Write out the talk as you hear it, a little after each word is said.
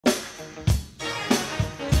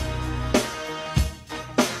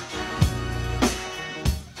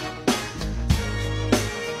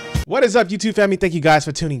What is up, YouTube family? Thank you guys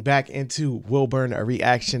for tuning back into Wilburn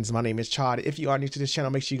Reactions. My name is Chod. If you are new to this channel,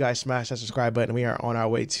 make sure you guys smash that subscribe button. We are on our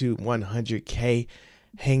way to 100K.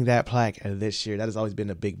 Hang that plaque this year. That has always been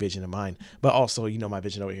a big vision of mine. But also, you know my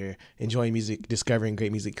vision over here. Enjoying music, discovering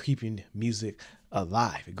great music, keeping music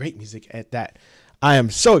alive. Great music at that. I am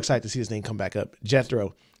so excited to see this name come back up.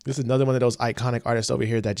 Jethro. This is another one of those iconic artists over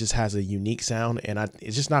here that just has a unique sound, and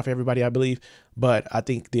it's just not for everybody, I believe. But I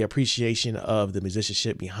think the appreciation of the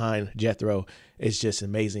musicianship behind Jethro is just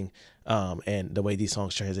amazing, and the way these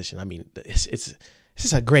songs transition. I mean, it's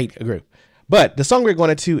just a great group. But the song we're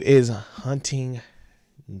going to is "Hunting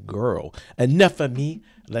Girl." Enough of me.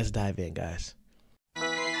 Let's dive in, guys.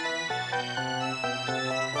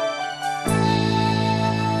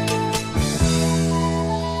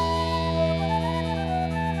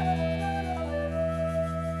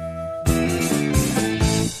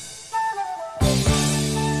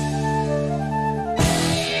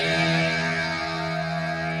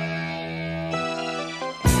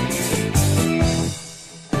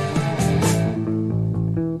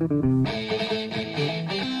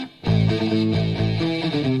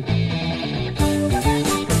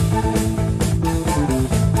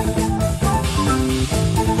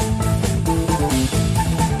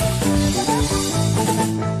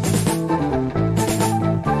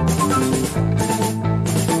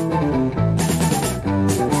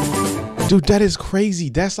 Dude, that is crazy.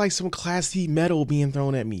 That's like some classy metal being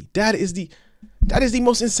thrown at me. That is the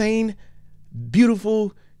most insane,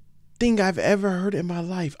 beautiful thing I've ever heard in my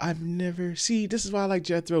life. I've never this is why I like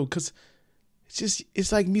Jethro, because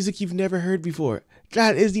it's like music you've never heard before.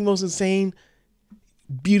 That is the most insane,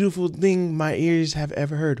 beautiful thing my ears have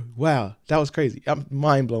ever heard. Wow, that was crazy. I'm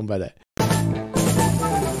mind blown by that.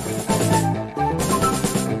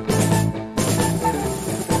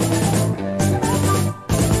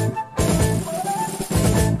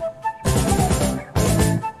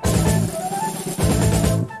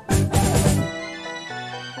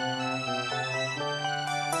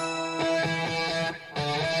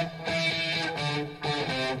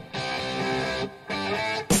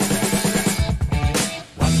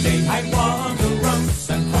 I walked the roads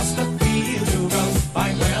and crossed the fields to go by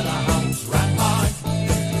where the hounds ran hard.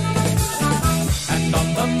 And on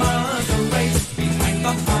the mud race behind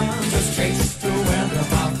the hunter's chase to where the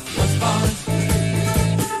mouth was barred.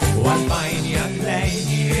 One fine young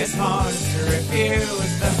lady is hard to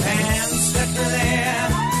refuse the hands that there.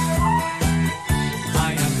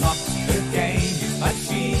 I unlocked the gate, but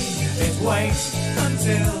she did wait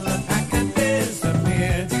until the packet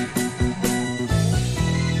disappeared.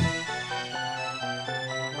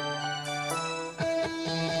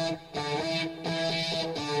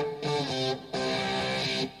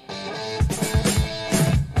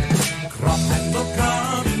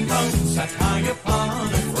 Sat high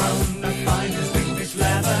upon a throne to find his English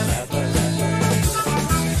leather.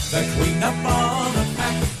 The queen of all the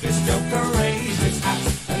pack, this joker raised his hat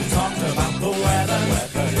and talked about the weather.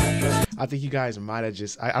 I think you guys might have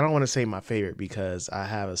just, I don't want to say my favorite because I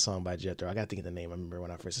have a song by Jethro. I got to think of the name. I remember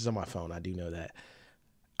when I first, it's on my phone. I do know that.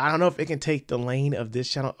 I don't know if it can take the lane of this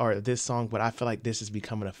channel or this song, but I feel like this is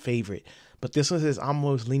becoming a favorite. But this one is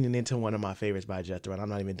almost leaning into one of my favorites by Jethro, and I'm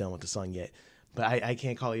not even done with the song yet. But I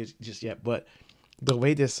can't call it just yet. But the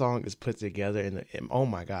way this song is put together, and oh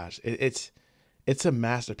my gosh, it's a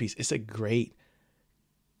masterpiece. It's a great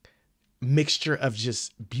mixture of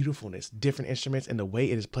just beautifulness, different instruments, and the way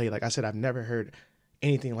it is played. Like I said, I've never heard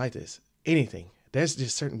anything like this. Anything. There's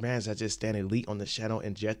just certain bands that just stand elite on this channel,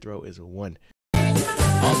 and Jethro is one.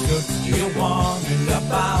 All good you're warning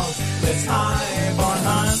about this high-born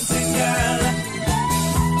hunting girl.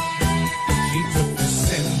 She took the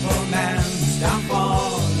simple man's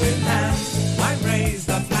downfall with hands. I raised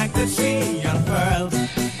the flag that she unfurled.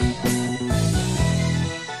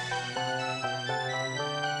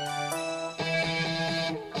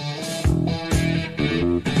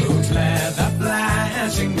 Boot leather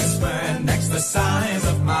flashing whisper next the size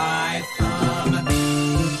of my thumb.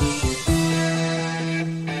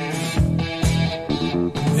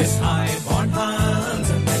 This high-born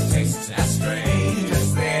hunter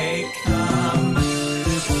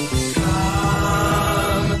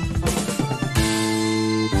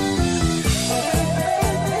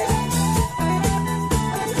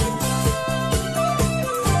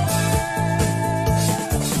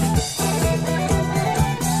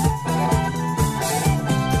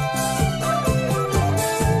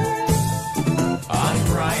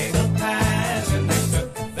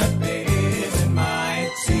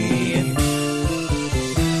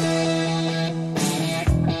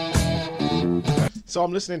So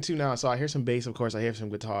I'm listening to now. So I hear some bass, of course. I hear some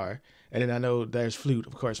guitar, and then I know there's flute,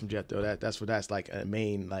 of course, from Jethro. That's like a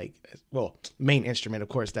main main instrument, of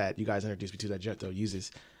course, that you guys introduced me to that Jethro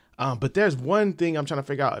uses. But there's one thing I'm trying to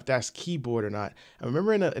figure out if that's keyboard or not. I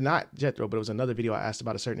remember not Jethro, but it was another video I asked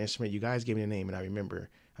about a certain instrument. You guys gave me a name, and I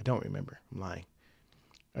don't remember. I'm lying.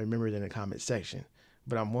 I remember it in the comment section.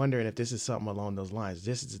 But I'm wondering if this is something along those lines.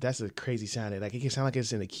 That's a crazy sound. Like, it can sound like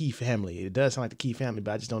it's in the key family. It does sound like the key family,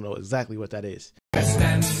 but I just don't know exactly what that is.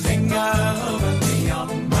 Standing over me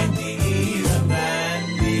on my knees and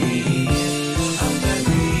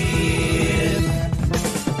underneath.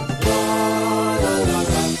 La, la, la,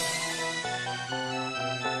 la.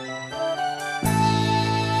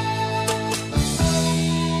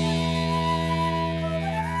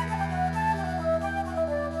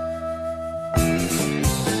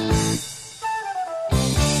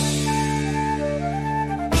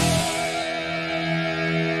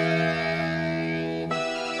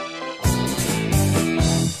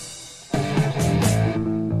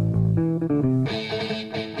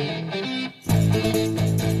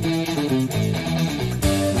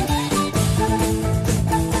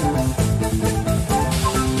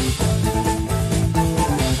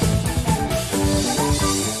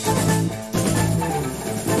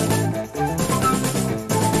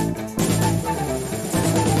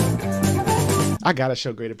 I gotta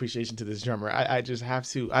show great appreciation to this drummer. I just have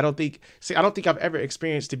to. I don't think I've ever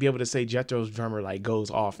experienced to be able to say Jethro's drummer like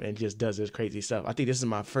goes off and just does this crazy stuff. I think this is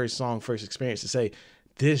my first experience to say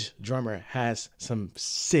this drummer has some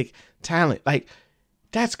sick talent. Like,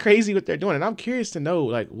 that's crazy what they're doing, and I'm curious to know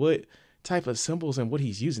like what type of cymbals and what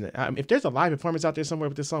he's using it. If there's a live performance out there somewhere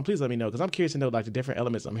with this song, please let me know, because I'm curious to know like the different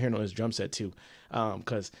elements I'm hearing on his drum set too.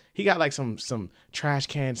 Because he got like some trash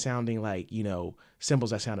can sounding like, you know,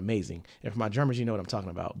 cymbals that sound amazing. And for my drummers, you know what I'm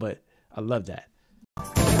talking about. But I love that.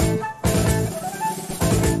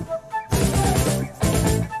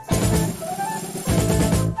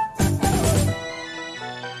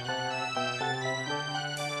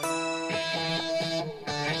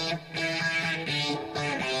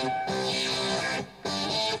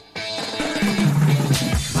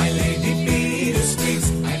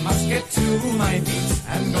 To my feet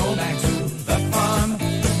and go back to the farm.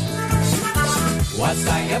 What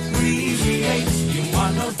I appreciate, you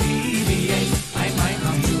want to deviate, I might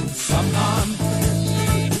not do some harm.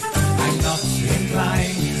 I'm not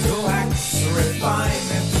inclined to act refined,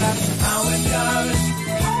 if that's how it goes.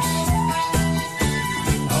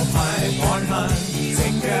 Oh, my born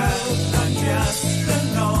hunting girl, I'm just a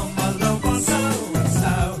normal local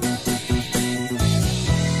so-and-so.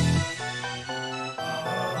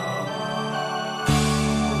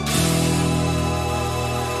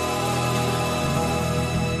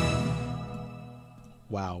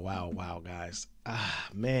 Wow, guys.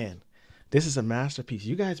 Man, this is a masterpiece.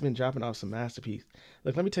 You guys been dropping off some masterpiece.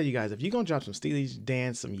 Look, let me tell you guys, if you're going to drop some Steely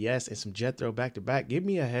Dan, some Yes, and some Jethro back to back, give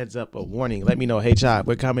me a heads up, a warning. Let me know, hey, Chod,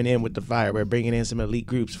 we're coming in with the fire. We're bringing in some elite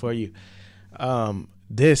groups for you.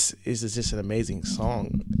 This is just an amazing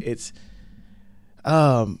song. It's,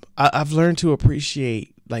 I've learned to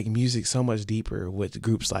appreciate like music so much deeper with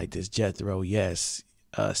groups like this: Jethro, Yes,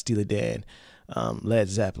 Steely Dan, Led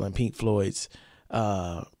Zeppelin, Pink Floyd's,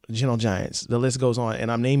 Gentle Giants. The list goes on,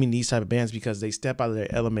 and I'm naming these type of bands because they step out of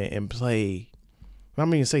their element and play. I'm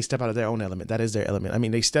not even say step out of their own element. That is their element. I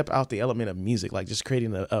mean, they step out the element of music, like just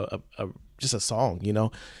creating just a song. You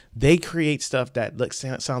know, they create stuff that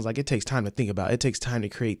sounds like it takes time to think about. It takes time to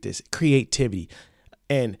create this creativity,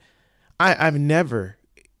 and I've never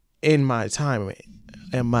in my time,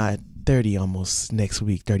 in my 30 almost next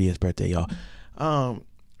week, 30th birthday, y'all.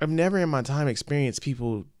 I've never in my time experienced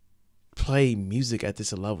people play music at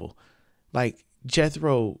this level. Like,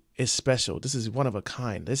 Jethro is special. This is one of a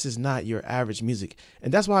kind. This is not your average music.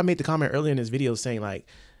 And that's why I made the comment earlier in this video saying, like,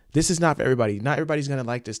 this is not for everybody. Not everybody's going to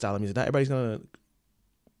like this style of music. Not everybody's going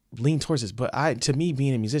to lean towards this. But to me,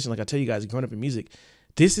 being a musician, like I tell you guys, growing up in music,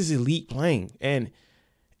 this is elite playing. And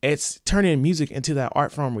it's turning music into that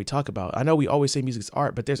art form we talk about. I know we always say music is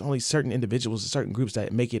art, but there's only certain individuals, certain groups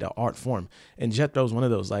that make it an art form. And Jethro's one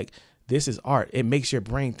of those. Like, this is art. It makes your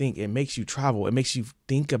brain think. It makes you travel. It makes you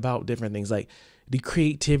think about different things. Like, the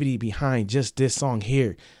creativity behind just this song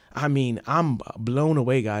here. I mean, I'm blown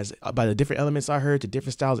away, guys, by the different elements I heard, the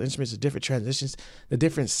different styles, instruments, the different transitions, the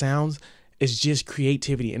different sounds. it's just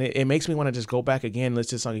creativity, and it makes me want to just go back again, listen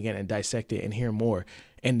to the song again, and dissect it and hear more.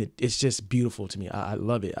 And it's just beautiful to me. I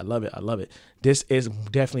love it. I love it. I love it. This is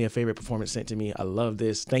definitely a favorite performance sent to me. I love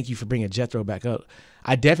this. Thank you for bringing Jethro back up.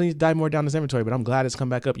 I definitely need to dive more down this inventory, but I'm glad it's come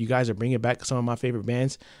back up. You guys are bringing back some of my favorite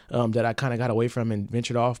bands that I kind of got away from and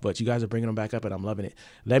ventured off, but you guys are bringing them back up, and I'm loving it.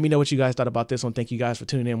 Let me know what you guys thought about this one. Thank you guys for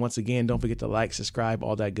tuning in once again. Don't forget to like, subscribe,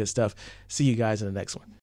 all that good stuff. See you guys in the next one.